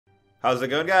How's it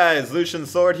going, guys? Lucian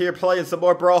Sword here playing some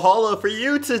more Brawlhalla for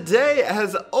you today,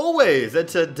 as always. And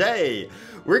today,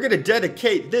 we're going to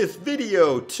dedicate this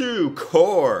video to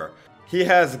KOR. He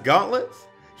has gauntlets,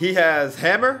 he has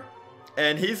hammer,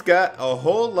 and he's got a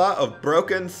whole lot of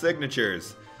broken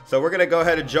signatures. So we're going to go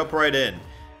ahead and jump right in.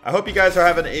 I hope you guys are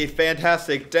having a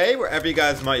fantastic day wherever you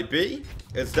guys might be.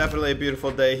 It's definitely a beautiful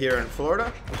day here in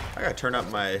Florida. I gotta turn up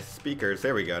my speakers.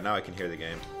 There we go. Now I can hear the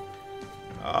game.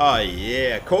 Oh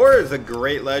yeah, KOR is a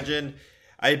great legend.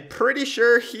 I'm pretty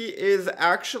sure he is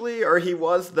actually, or he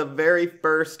was the very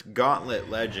first gauntlet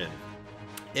legend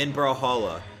in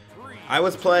Brawlhalla. I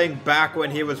was playing back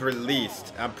when he was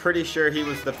released. I'm pretty sure he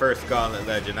was the first gauntlet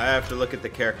legend. I have to look at the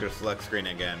character select screen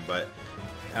again, but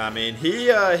I mean,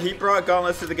 he brought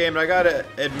gauntlets to the game, and I gotta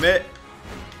admit,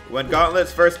 when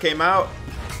gauntlets first came out,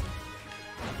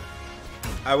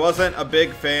 I wasn't a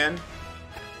big fan.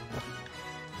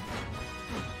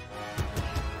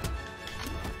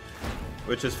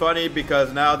 Which is funny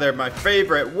because now they're my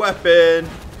favorite weapon.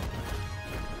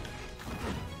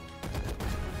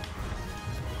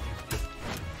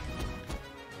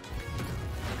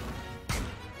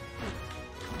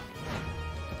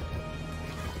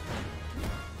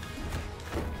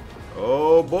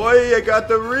 Oh boy, I got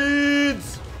the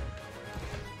reeds.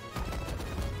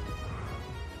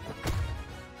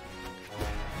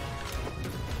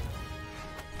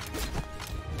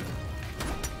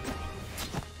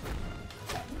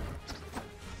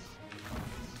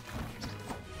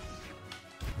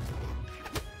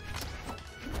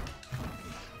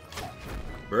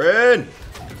 Bryn!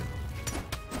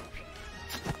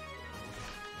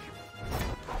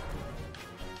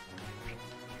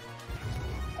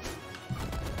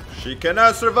 She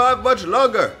cannot survive much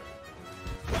longer.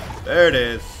 There it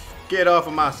is. Get off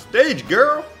of my stage,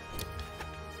 girl.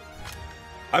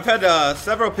 I've had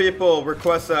several people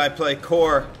request that I play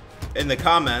KOR in the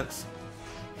comments.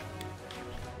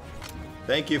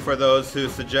 Thank you for those who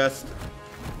suggest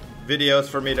videos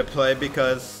for me to play,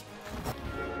 because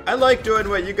I like doing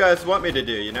what you guys want me to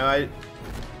do, you know.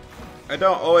 I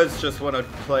don't always just want to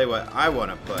play what I want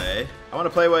to play. I want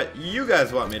to play what you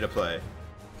guys want me to play.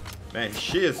 Man,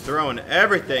 she is throwing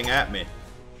everything at me.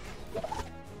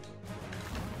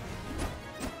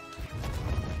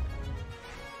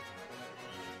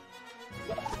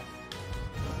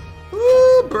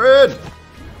 Woo, bread!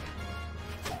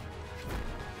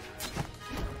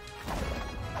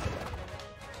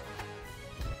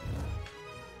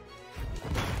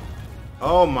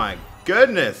 Oh my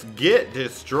goodness, get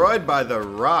destroyed by the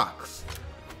rocks.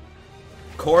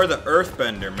 KOR the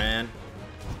Earthbender, man.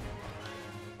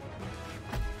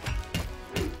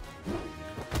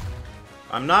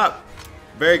 I'm not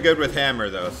very good with hammer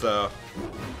though, so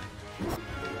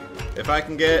if I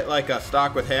can get like a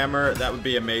stock with hammer, that would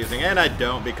be amazing. And I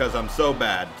don't, because I'm so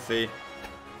bad, see?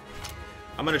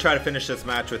 I'm gonna try to finish this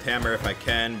match with hammer if I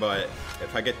can, but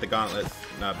if I get the gauntlets,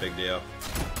 not a big deal.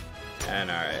 And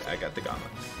alright, I got the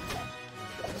gauntlets.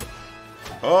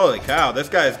 Holy cow, this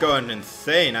guy is going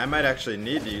insane. I might actually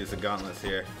need to use the gauntlets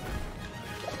here.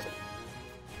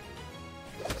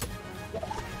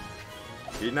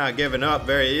 He's not giving up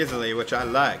very easily, which I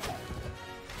like.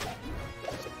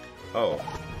 Oh.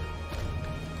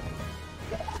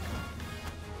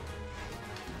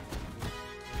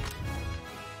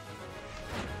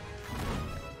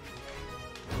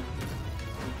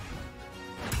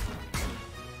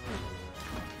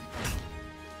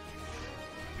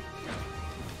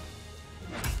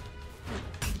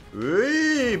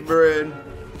 Wee, Bryn.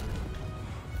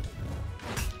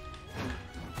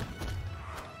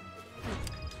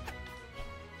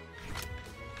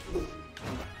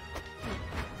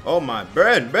 Oh my,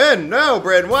 Bryn, no,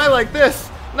 Bryn, why like this?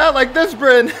 Not like this,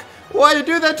 Bryn. Why you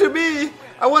do that to me?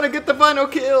 I want to get the final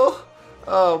kill.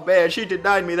 Oh man, she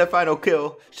denied me the final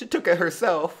kill. She took it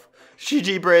herself.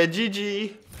 GG, Bryn,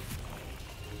 GG.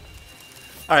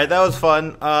 Alright, that was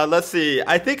fun. Let's see.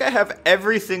 I think I have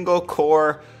every single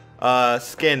KOR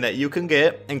skin that you can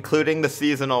get, including the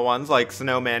seasonal ones like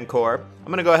Snowman KOR. I'm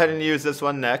going to go ahead and use this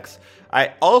one next.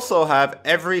 I also have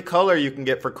every color you can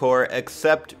get for KOR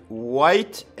except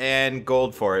white and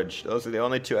gold forage. Those are the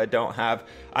only two I don't have.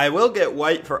 I will get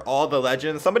white for all the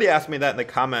legends. Somebody asked me that in the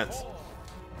comments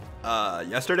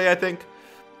yesterday, I think.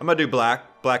 I'm going to do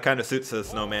black. Black kind of suits the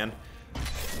Snowman.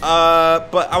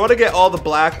 But I want to get all the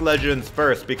black legends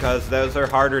first, because those are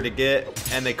harder to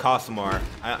get and they cost more.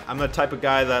 I'm the type of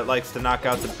guy that likes to knock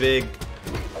out the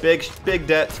big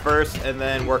debts first and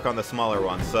then work on the smaller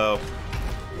ones. So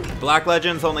black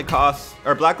legends cost,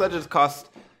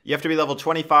 you have to be level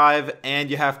 25 and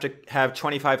you have to have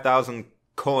 25,000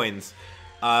 coins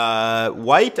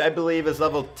White, I believe, is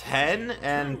level 10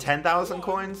 and 10,000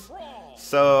 coins.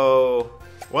 So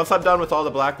once I'm done with all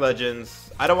the black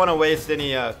legends, I don't want to waste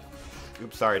any,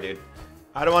 oops, sorry, dude.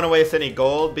 I don't want to waste any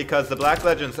gold because the black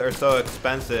legends are so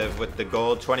expensive with the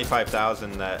gold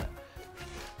 25,000 that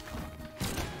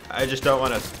I just don't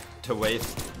want to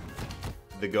waste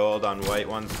the gold on white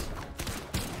ones.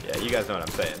 Yeah, you guys know what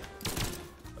I'm saying.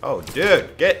 Oh,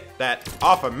 dude, get that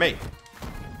off of me.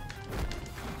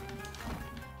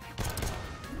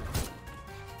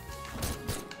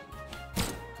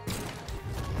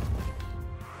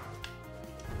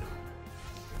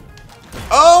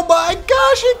 Oh my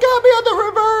gosh, he got me on the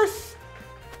reverse!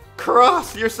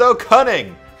 Cross, you're so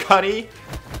cunning, cunny.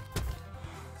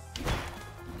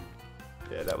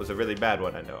 Yeah, that was a really bad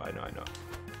one, I know.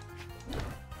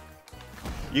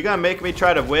 You gonna make me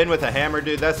try to win with a hammer,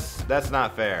 dude? That's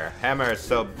not fair. Hammer is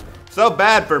so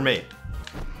bad for me.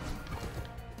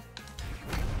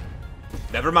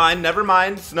 Never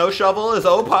mind. Snow shovel is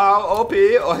OP.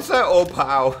 Oh, I said OP.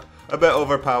 A bit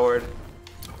overpowered.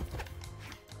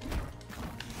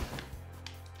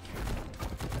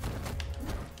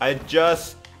 I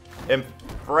just am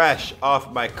fresh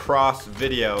off my cross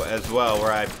video as well,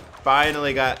 where I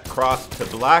finally got cross to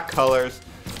black colors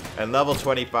and level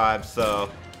 25, so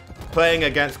playing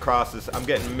against crosses, I'm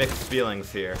getting mixed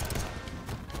feelings here.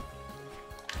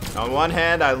 On one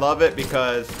hand, I love it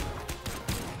because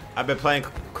I've been playing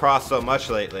cross so much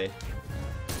lately.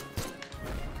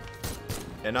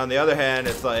 And on the other hand,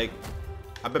 it's like,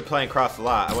 I've been playing cross a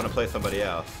lot. I want to play somebody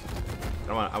else.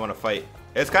 I want to fight.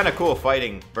 It's kind of cool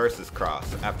fighting versus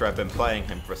cross after I've been playing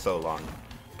him for so long.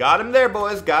 Got him there,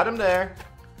 boys. Got him there.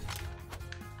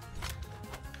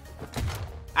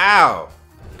 Ow.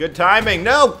 Good timing.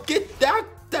 No, get down.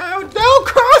 No,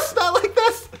 cross. Not like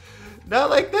this. Not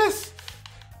like this.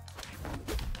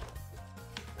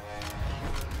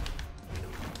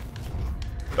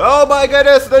 Oh my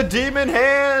goodness, the demon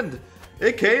hand.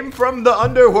 It came from the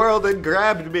underworld and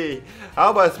grabbed me.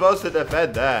 How am I supposed to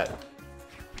defend that?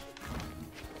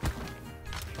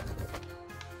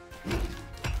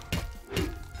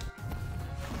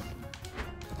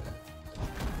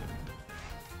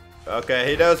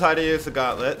 Okay, he knows how to use the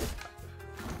gauntlets.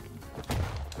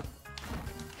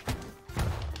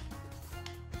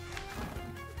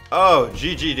 Oh,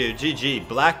 GG, dude. GG.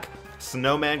 Black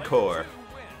Snowman KOR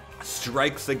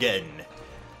strikes again.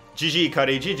 GG,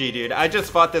 Cuddy. GG, dude. I just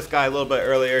fought this guy a little bit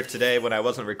earlier today when I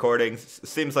wasn't recording.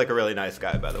 Seems like a really nice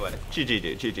guy, by the way. GG,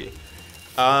 dude. GG.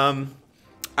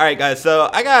 Alright, guys. So,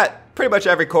 I got pretty much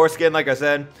every KOR skin, like I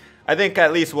said. I think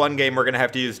at least one game we're going to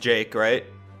have to use Jake, right?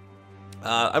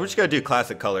 I'm just gonna do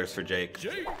classic colors for Jake.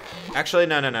 Actually,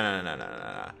 no. I'm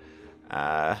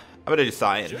gonna do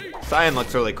Cyan. Cyan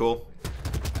looks really cool.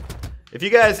 If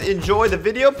you guys enjoy the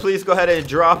video, please go ahead and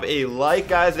drop a like,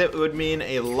 guys. It would mean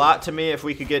a lot to me if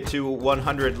we could get to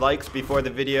 100 likes before the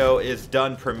video is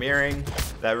done premiering.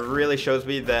 That really shows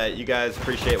me that you guys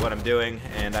appreciate what I'm doing,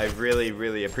 and I really,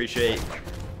 really appreciate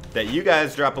that you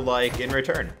guys drop a like in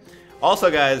return. Also,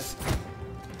 guys,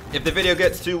 if the video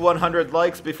gets to 100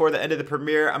 likes before the end of the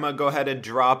premiere, I'm going to go ahead and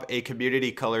drop a community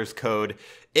colors code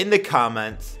in the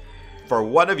comments for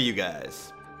one of you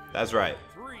guys. That's right.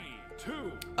 3, 2.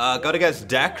 Go to guys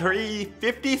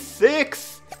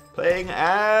Dacry56 playing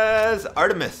as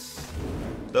Artemis.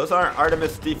 Those aren't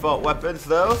Artemis default weapons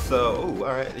though, so ooh,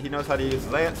 all right, he knows how to use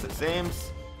Lance, it seems.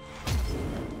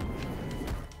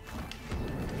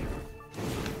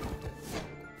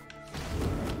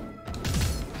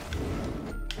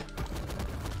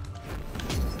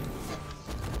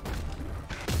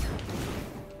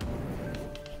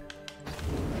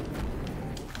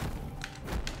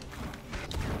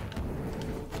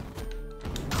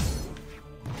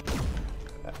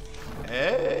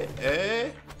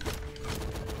 Hey.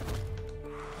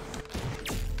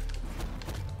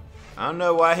 I don't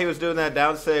know why he was doing that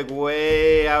down sig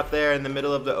way out there in the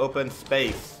middle of the open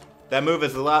space. That move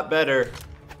is a lot better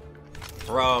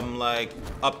from like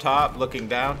up top looking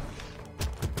down.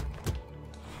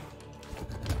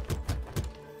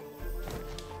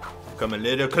 Come a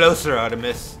little closer,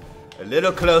 Artemis. A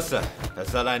little closer.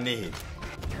 That's all I need.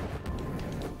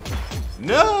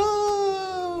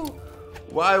 No!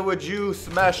 Why would you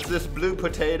smash this blue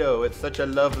potato? It's such a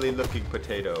lovely looking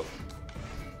potato.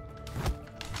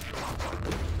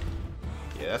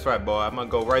 Yeah, that's right, boy. I'm gonna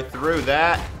go right through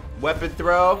that weapon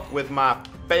throw with my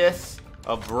fist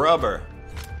of rubber.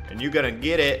 And you're gonna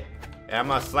get it, and I'm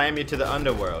gonna slam you to the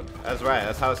underworld. That's right,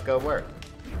 that's how it's gonna work.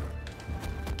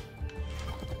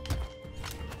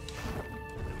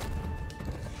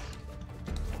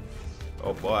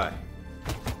 Oh boy.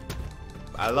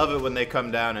 I love it when they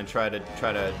come down and try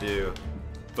to do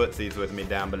footsies with me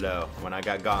down below when I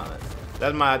got gauntlets.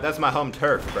 That's my home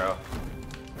turf, bro.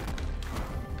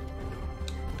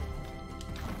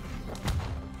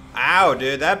 Ow,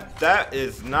 dude, that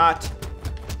is not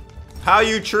how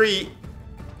you treat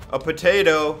a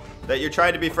potato that you're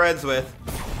trying to be friends with.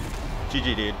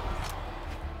 GG, dude.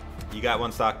 You got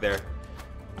one stock there.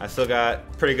 I still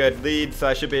got pretty good lead, so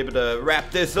I should be able to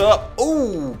wrap this up.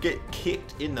 Ooh, get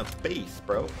kicked in the face,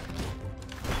 bro.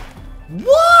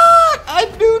 What?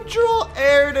 I neutral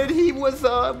aired and he was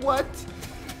what?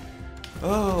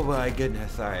 Oh my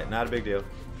goodness. All right, not a big deal.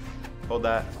 Hold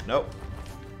that. Nope.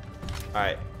 All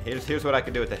right, here's what I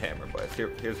can do with the hammer, boys.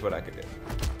 Here's what I can do.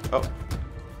 Oh.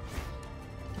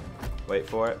 Wait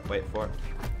for it. Wait for it.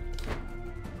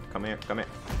 Come here. Come here.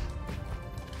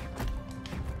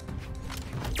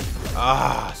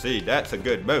 Ah, see, that's a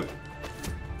good move.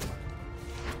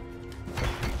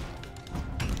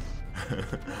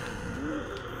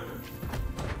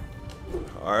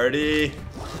 Already.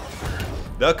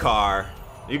 The car.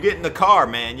 You get in the car,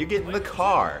 man. You get in the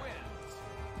car.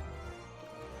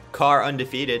 Car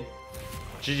undefeated.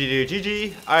 GG, dude.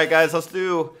 GG. Alright, guys, let's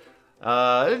do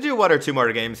one or two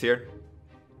more games here.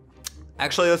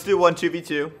 Actually, let's do 1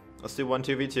 2v2. Let's do 1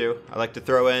 2v2. I like to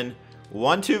throw in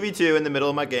 1 2v2 in the middle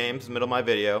of my games, middle of my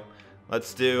video.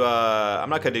 Let's do, I'm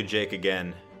not gonna do Jake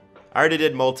again. I already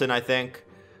did Molten, I think.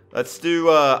 Let's do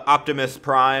Optimus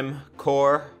Prime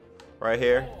KOR right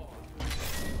here.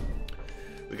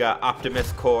 We got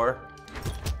Optimus KOR.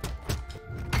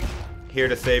 Here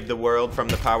to save the world from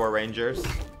the Power Rangers.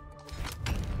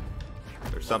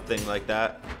 Or something like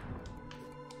that.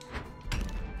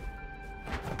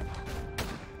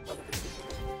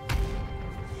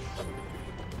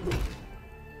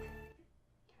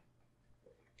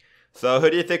 So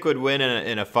who do you think would win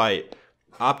in a fight?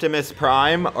 Optimus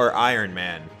Prime or Iron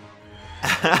Man?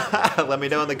 Let me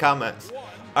know in the comments.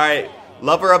 Alright,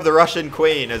 Lover of the Russian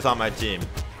Queen is on my team.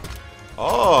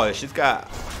 Oh, she's got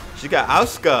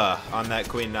Asuka on that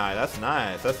Queen Knight. That's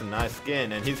nice. That's a nice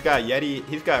skin. And he's got Yeti.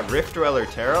 He's got Rift Dweller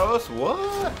Taros.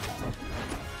 What?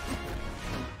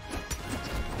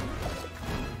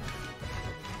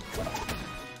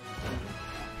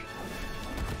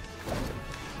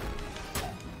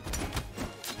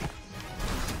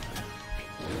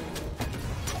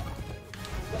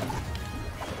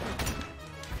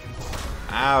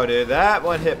 Ow, dude, that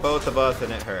one hit both of us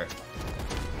and it hurt.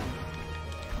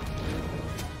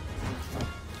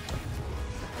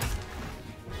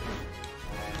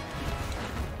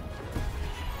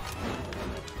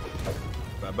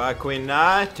 Bye-bye, Queen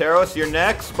Nai. Taros, you're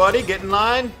next, buddy. Get in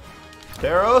line.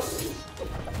 Taros.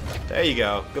 There you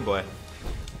go. Good boy.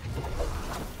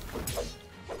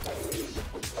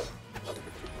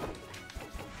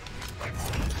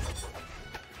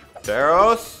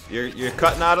 Taros, you're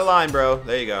cutting out of line, bro.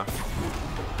 There you go.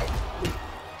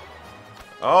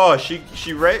 Oh, she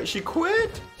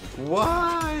quit?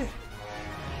 Why?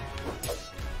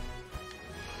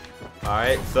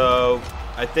 Alright, so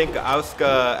I think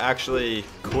Asuka actually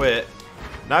quit.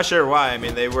 Not sure why. I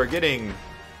mean, they were getting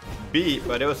beat,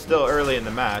 but it was still early in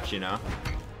the match, you know.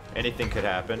 Anything could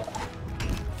happen.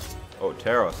 Oh,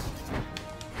 Taros.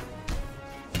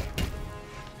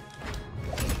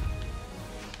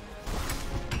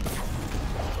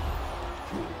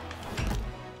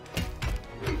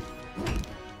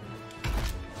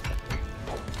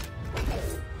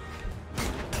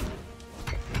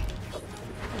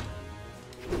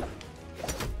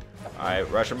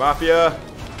 Alright, Russian Mafia.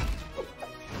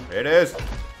 Here it is.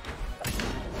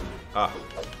 Ah.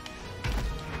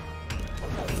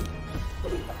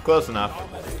 Close enough.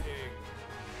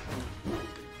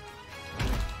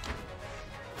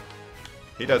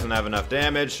 He doesn't have enough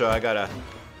damage, so I gotta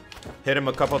hit him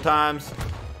a couple times.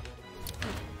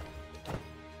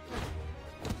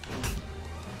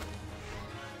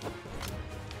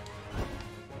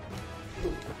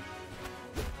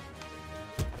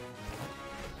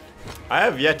 I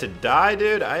have yet to die,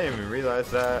 dude. I didn't even realize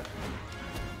that.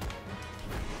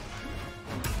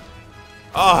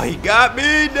 Oh, he got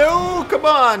me. No, come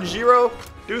on, Zero.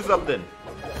 Do something.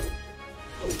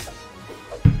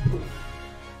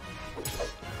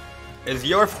 It's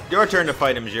your turn to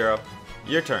fight him, Zero.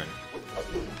 Your turn.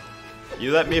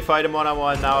 You let me fight him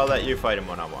one-on-one, now I'll let you fight him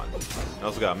one-on-one.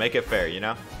 Let's go. Make it fair, you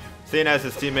know? Seeing as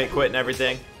his teammate quit and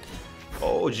everything.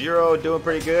 Oh, Zero doing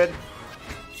pretty good.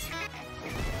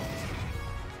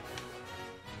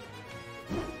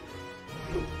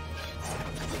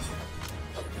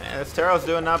 This Taro's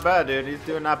doing not bad, dude. He's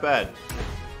doing not bad.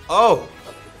 Oh!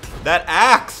 That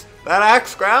axe! That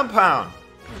axe ground pound!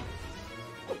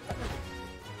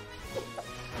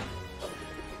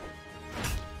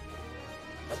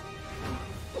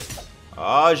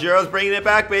 Oh, Jiro's bringing it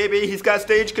back, baby. He's got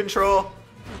stage control.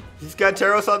 He's got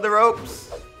Taros on the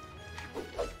ropes.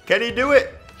 Can he do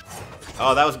it?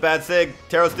 Oh, that was bad sig.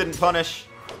 Taros didn't punish.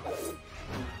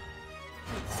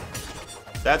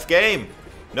 That's game.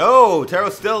 No,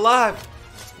 Taro's still alive.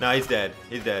 No, he's dead.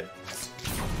 He's dead.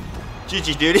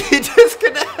 GG, dude. He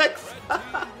disconnects.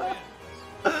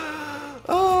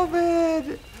 Oh,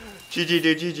 man. GG,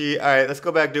 dude. GG. All right, let's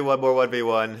go back and do one more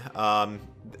 1v1. All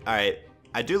right.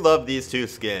 I do love these two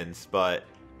skins, but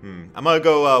I'm going to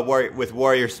go with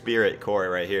Warrior Spirit core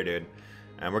right here, dude.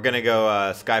 And we're going to go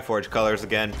Skyforge colors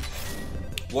again.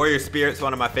 Warrior Spirit's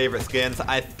one of my favorite skins.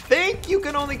 I think you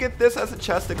can only get this as a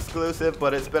chest exclusive,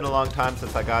 but it's been a long time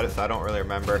since I got it, so I don't really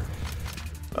remember.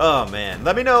 Oh, man.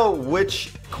 Let me know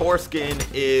which core skin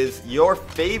is your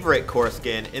favorite core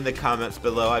skin in the comments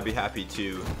below. I'd be happy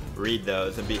to read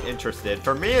those and be interested.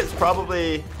 For me, it's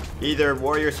probably either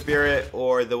Warrior Spirit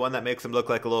or the one that makes him look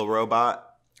like a little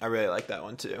robot. I really like that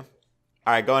one, too.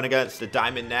 All right, going against the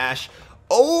Diamond Nash.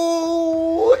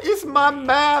 Oh, it's my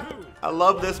map. I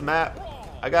love this map.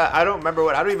 I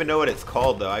don't even know what it's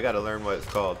called, though. I got to learn what it's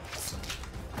called.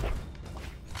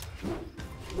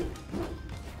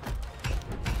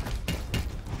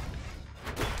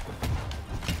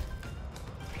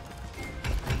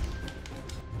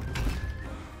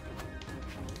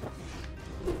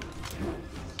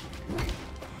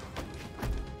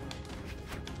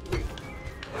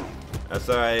 That's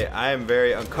alright. I am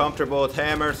very uncomfortable with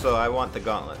hammer, so I want the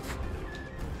gauntlets.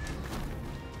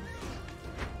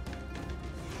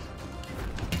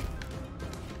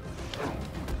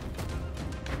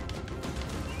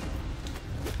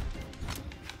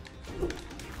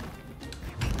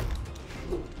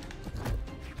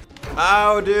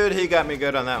 Oh, dude, he got me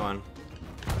good on that one.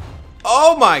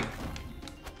 Oh my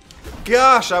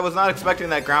gosh, I was not expecting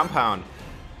that ground pound.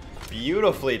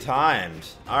 Beautifully timed.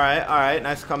 All right,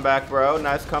 nice comeback, bro.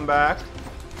 Nice comeback.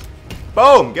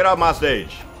 Boom, get off my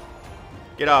stage.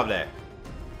 Get off there.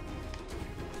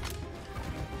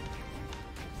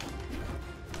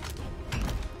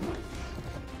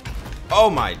 Oh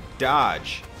my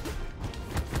dodge.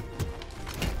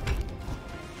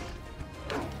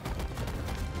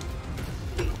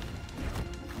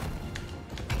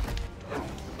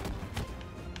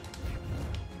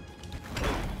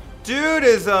 Dude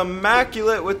is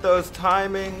immaculate with those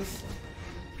timings.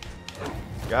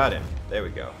 Got him. There we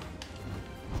go.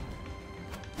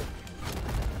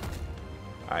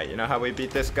 Alright, you know how we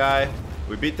beat this guy?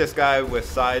 We beat this guy with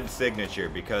side signature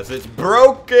because it's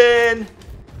broken!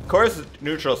 Of course,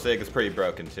 neutral sig is pretty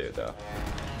broken too, though.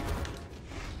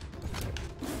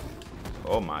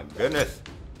 Oh my goodness.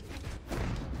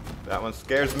 That one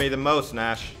scares me the most,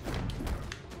 Nash.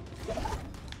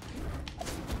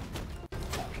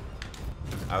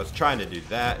 I was trying to do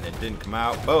that and it didn't come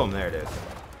out. Boom, there it is.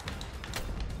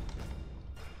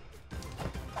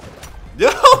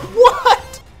 No,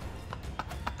 what?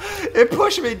 It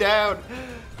pushed me down.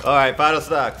 All right, final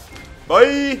stocks.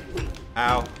 Bye.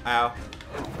 Ow, ow,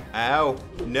 ow.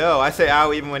 No, I say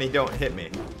ow even when he don't hit me.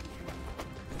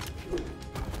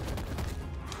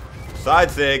 Side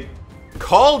sig.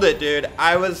 Called it, dude.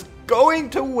 I was going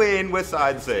to win with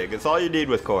side sig. It's all you need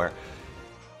with core.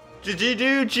 GG,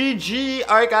 dude, GG.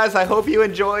 All right, guys, I hope you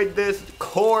enjoyed this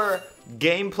core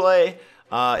gameplay.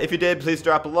 If you did, please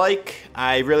drop a like.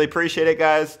 I really appreciate it,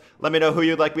 guys. Let me know who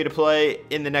you'd like me to play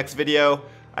in the next video.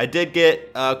 I did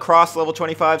get cross level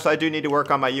 25, so I do need to work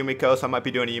on my Yumiko, so I might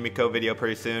be doing a Yumiko video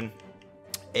pretty soon.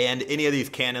 And any of these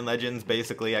canon legends,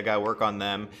 basically, I gotta work on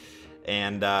them.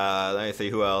 And let me see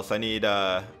who else. I need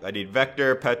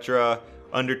Vector, Petra,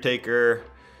 Undertaker,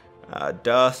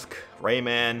 Dusk,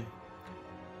 Rayman,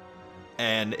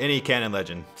 and any canon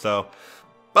legend. So,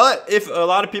 but if a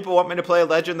lot of people want me to play a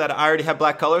legend that I already have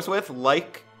black colors with,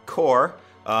 like KOR,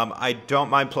 I don't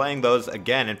mind playing those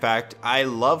again. In fact, I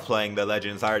love playing the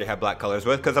legends I already have black colors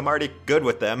with because I'm already good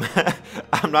with them.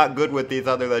 I'm not good with these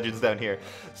other legends down here.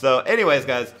 So anyways,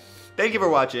 guys, thank you for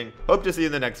watching. Hope to see you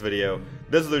in the next video.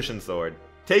 This is Lucian Sword.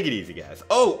 Take it easy, guys.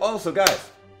 Oh, also,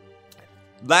 guys,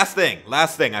 last thing,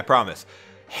 I promise.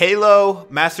 Halo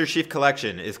Master Chief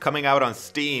Collection is coming out on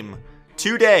Steam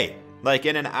today, like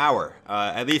in an hour.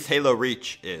 At least Halo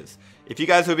Reach is. If you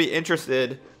guys would be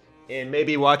interested in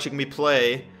maybe watching me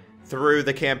play through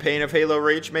the campaign of Halo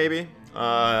Reach, maybe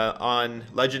on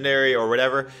Legendary or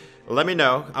whatever, let me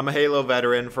know. I'm a Halo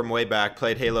veteran from way back.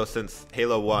 Played Halo since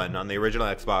Halo 1 on the original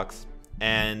Xbox.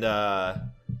 And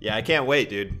yeah, I can't wait,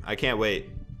 dude. I can't wait.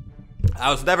 I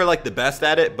was never like the best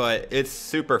at it, but it's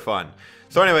super fun.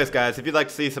 So anyways, guys, if you'd like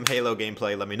to see some Halo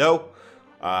gameplay, let me know.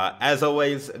 As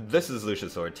always, this is Lucian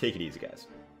Sword. Take it easy, guys.